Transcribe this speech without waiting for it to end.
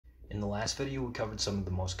In the last video, we covered some of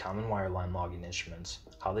the most common wireline logging instruments,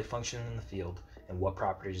 how they function in the field, and what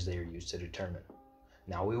properties they are used to determine.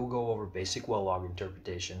 Now we will go over basic well log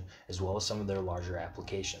interpretation as well as some of their larger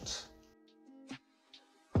applications.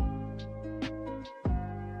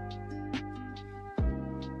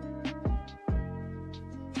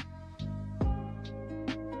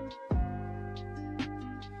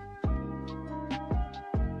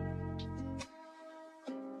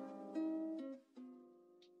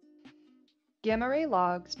 Gamma ray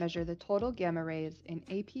logs measure the total gamma rays in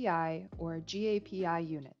API or GAPI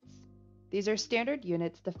units. These are standard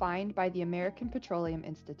units defined by the American Petroleum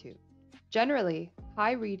Institute. Generally,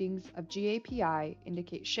 high readings of GAPI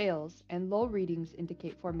indicate shales and low readings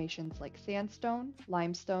indicate formations like sandstone,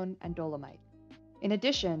 limestone, and dolomite. In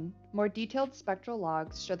addition, more detailed spectral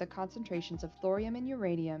logs show the concentrations of thorium and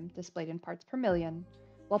uranium displayed in parts per million,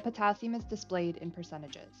 while potassium is displayed in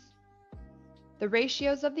percentages. The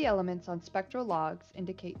ratios of the elements on spectral logs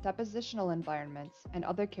indicate depositional environments and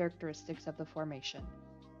other characteristics of the formation.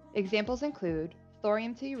 Examples include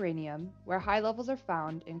thorium to uranium, where high levels are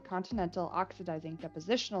found in continental oxidizing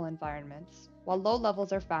depositional environments, while low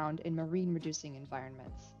levels are found in marine reducing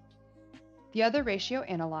environments. The other ratio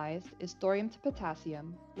analyzed is thorium to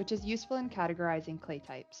potassium, which is useful in categorizing clay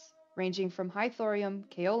types, ranging from high thorium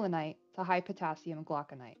kaolinite to high potassium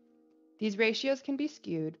glauconite. These ratios can be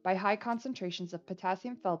skewed by high concentrations of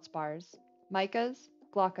potassium feldspars, micas,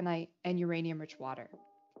 glauconite, and uranium-rich water.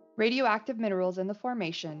 Radioactive minerals in the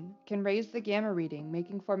formation can raise the gamma reading,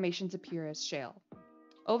 making formations appear as shale.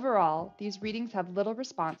 Overall, these readings have little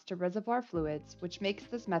response to reservoir fluids, which makes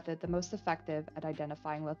this method the most effective at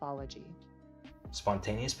identifying lithology.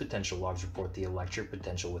 Spontaneous potential logs report the electric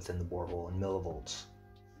potential within the borehole in millivolts.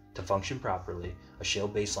 To function properly, a shale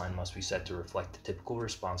baseline must be set to reflect the typical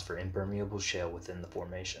response for impermeable shale within the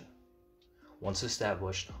formation. Once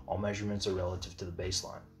established, all measurements are relative to the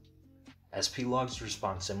baseline. SP logs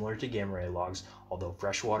respond similar to gamma ray logs, although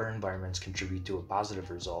freshwater environments contribute to a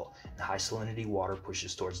positive result and high salinity water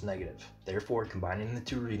pushes towards negative. Therefore, combining the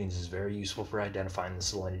two readings is very useful for identifying the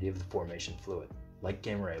salinity of the formation fluid. Like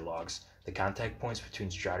gamma ray logs, the contact points between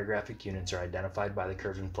stratigraphic units are identified by the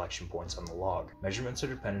curved inflection points on the log. Measurements are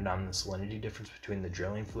dependent on the salinity difference between the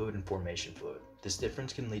drilling fluid and formation fluid. This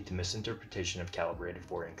difference can lead to misinterpretation if calibrated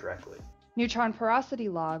for incorrectly. Neutron porosity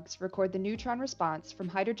logs record the neutron response from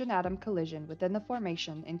hydrogen atom collision within the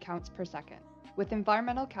formation in counts per second. With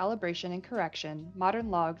environmental calibration and correction,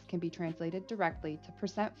 modern logs can be translated directly to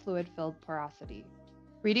percent fluid-filled porosity.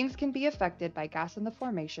 Readings can be affected by gas in the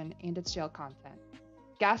formation and its shale content.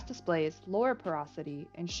 Gas displays lower porosity,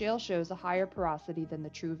 and shale shows a higher porosity than the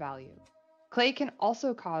true value. Clay can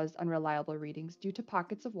also cause unreliable readings due to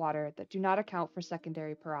pockets of water that do not account for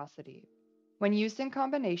secondary porosity. When used in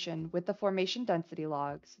combination with the formation density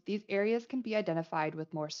logs, these areas can be identified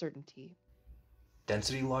with more certainty.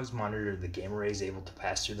 Density logs monitor the gamma rays able to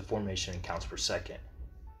pass through the formation in counts per second.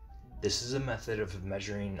 This is a method of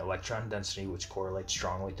measuring electron density which correlates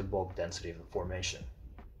strongly to bulk density of the formation.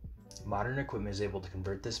 Modern equipment is able to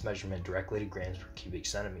convert this measurement directly to grams per cubic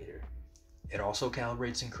centimeter. It also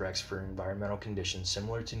calibrates and corrects for environmental conditions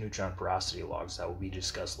similar to neutron porosity logs that will be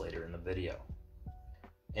discussed later in the video.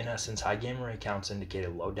 In essence, high gamma ray counts indicate a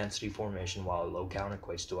low density formation while a low count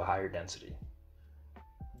equates to a higher density.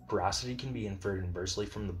 Porosity can be inferred inversely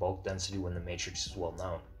from the bulk density when the matrix is well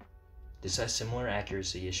known. This has similar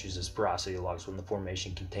accuracy issues as porosity logs when the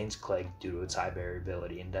formation contains clay due to its high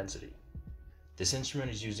variability in density. This instrument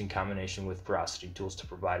is used in combination with porosity tools to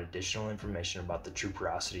provide additional information about the true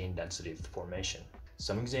porosity and density of the formation.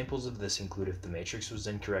 Some examples of this include if the matrix was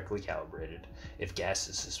incorrectly calibrated, if gas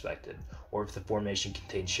is suspected, or if the formation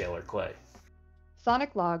contains shale or clay.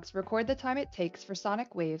 Sonic logs record the time it takes for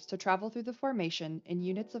sonic waves to travel through the formation in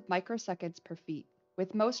units of microseconds per feet,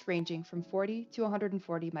 with most ranging from 40 to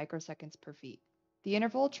 140 microseconds per feet. The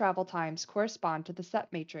interval travel times correspond to the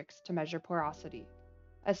set matrix to measure porosity.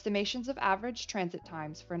 Estimations of average transit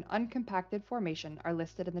times for an uncompacted formation are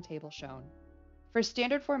listed in the table shown. For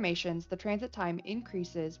standard formations, the transit time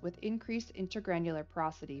increases with increased intergranular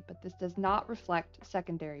porosity, but this does not reflect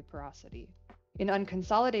secondary porosity. In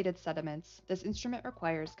unconsolidated sediments, this instrument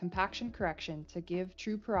requires compaction correction to give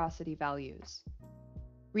true porosity values.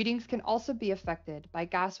 Readings can also be affected by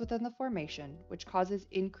gas within the formation, which causes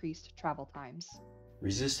increased travel times.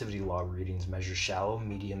 Resistivity log readings measure shallow,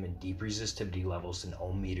 medium, and deep resistivity levels in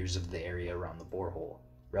ohm meters of the area around the borehole.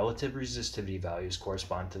 Relative resistivity values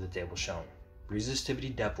correspond to the table shown.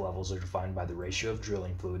 Resistivity depth levels are defined by the ratio of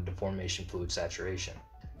drilling fluid to formation fluid saturation.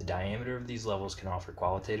 The diameter of these levels can offer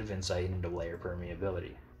qualitative insight into layer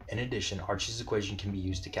permeability. In addition, Archie's equation can be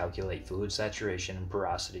used to calculate fluid saturation and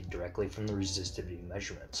porosity directly from the resistivity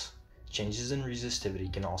measurements. Changes in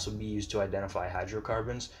resistivity can also be used to identify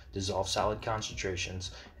hydrocarbons, dissolved solid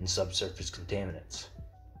concentrations, and subsurface contaminants.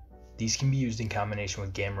 These can be used in combination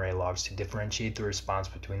with gamma ray logs to differentiate the response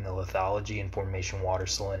between the lithology and formation water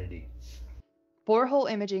salinity.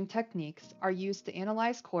 Borehole imaging techniques are used to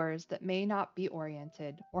analyze cores that may not be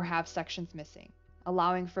oriented or have sections missing,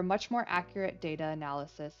 allowing for much more accurate data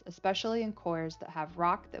analysis, especially in cores that have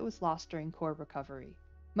rock that was lost during core recovery.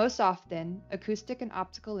 Most often, acoustic and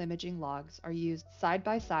optical imaging logs are used side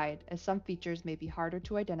by side, as some features may be harder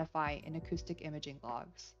to identify in acoustic imaging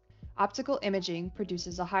logs. Optical imaging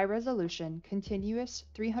produces a high-resolution, continuous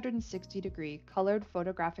 360-degree colored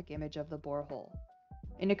photographic image of the borehole.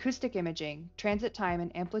 In acoustic imaging, transit time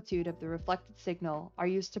and amplitude of the reflected signal are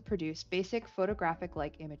used to produce basic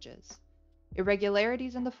photographic-like images.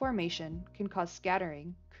 Irregularities in the formation can cause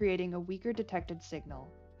scattering, creating a weaker detected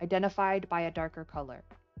signal, identified by a darker color.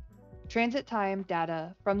 Transit time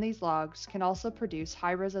data from these logs can also produce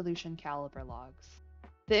high-resolution caliper logs.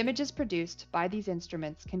 The images produced by these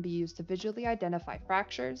instruments can be used to visually identify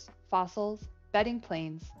fractures, fossils, bedding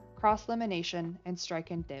planes, cross-lamination, and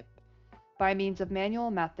strike and dip, by means of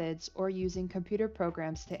manual methods or using computer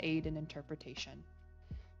programs to aid in interpretation.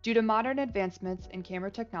 Due to modern advancements in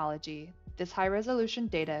camera technology, this high-resolution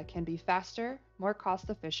data can be faster, more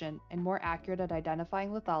cost-efficient, and more accurate at identifying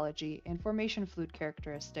lithology and formation fluid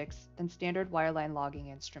characteristics than standard wireline logging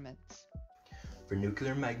instruments. For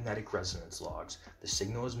nuclear magnetic resonance logs, the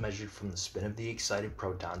signal is measured from the spin of the excited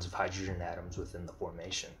protons of hydrogen atoms within the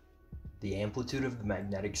formation. The amplitude of the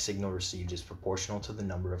magnetic signal received is proportional to the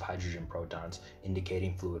number of hydrogen protons,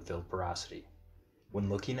 indicating fluid-filled porosity. When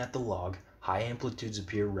looking at the log, high amplitudes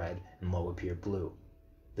appear red and low appear blue.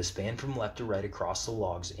 The span from left to right across the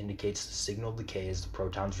logs indicates the signal decay as the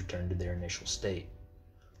protons return to their initial state.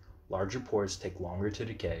 Larger pores take longer to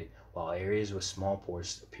decay, while areas with small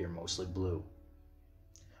pores appear mostly blue.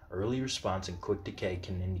 Early response and quick decay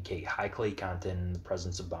can indicate high clay content in the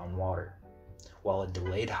presence of bound water, while a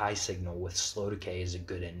delayed high signal with slow decay is a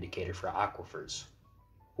good indicator for aquifers.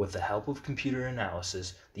 With the help of computer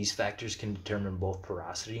analysis, these factors can determine both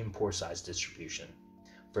porosity and pore size distribution.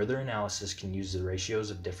 Further analysis can use the ratios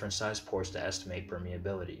of different sized pores to estimate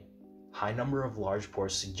permeability. High number of large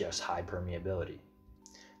pores suggests high permeability.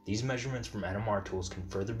 These measurements from NMR tools can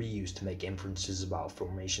further be used to make inferences about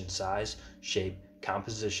formation size, shape,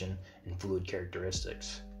 composition, and fluid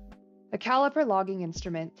characteristics. A caliper logging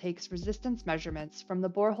instrument takes resistance measurements from the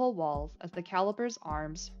borehole walls as the caliper's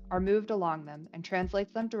arms are moved along them and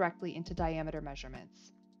translates them directly into diameter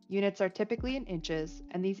measurements. Units are typically in inches,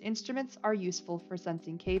 and these instruments are useful for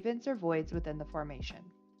sensing cave-ins or voids within the formation.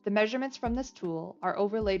 The measurements from this tool are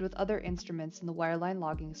overlaid with other instruments in the wireline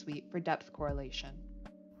logging suite for depth correlation.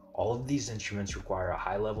 All of these instruments require a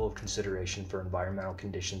high level of consideration for environmental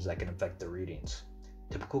conditions that can affect the readings.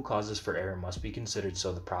 Typical causes for error must be considered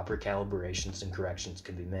so the proper calibrations and corrections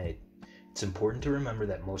can be made. It's important to remember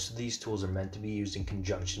that most of these tools are meant to be used in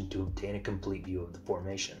conjunction to obtain a complete view of the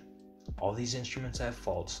formation. All these instruments have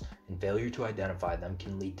faults, and failure to identify them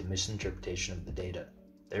can lead to misinterpretation of the data.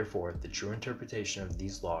 Therefore, the true interpretation of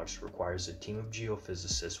these logs requires a team of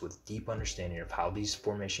geophysicists with deep understanding of how these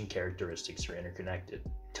formation characteristics are interconnected.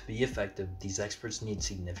 To be effective, these experts need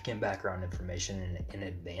significant background information and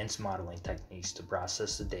advanced modeling techniques to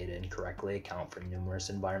process the data and correctly account for numerous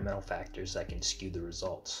environmental factors that can skew the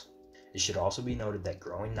results. It should also be noted that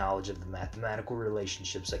growing knowledge of the mathematical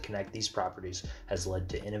relationships that connect these properties has led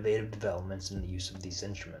to innovative developments in the use of these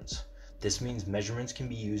instruments. This means measurements can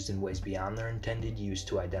be used in ways beyond their intended use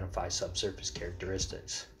to identify subsurface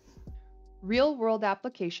characteristics. Real-world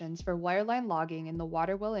applications for wireline logging in the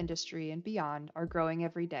water well industry and beyond are growing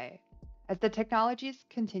every day. As the technologies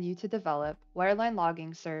continue to develop, wireline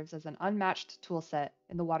logging serves as an unmatched toolset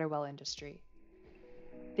in the water well industry.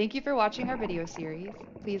 Thank you for watching our video series.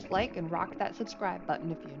 Please like and rock that subscribe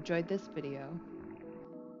button if you enjoyed this video.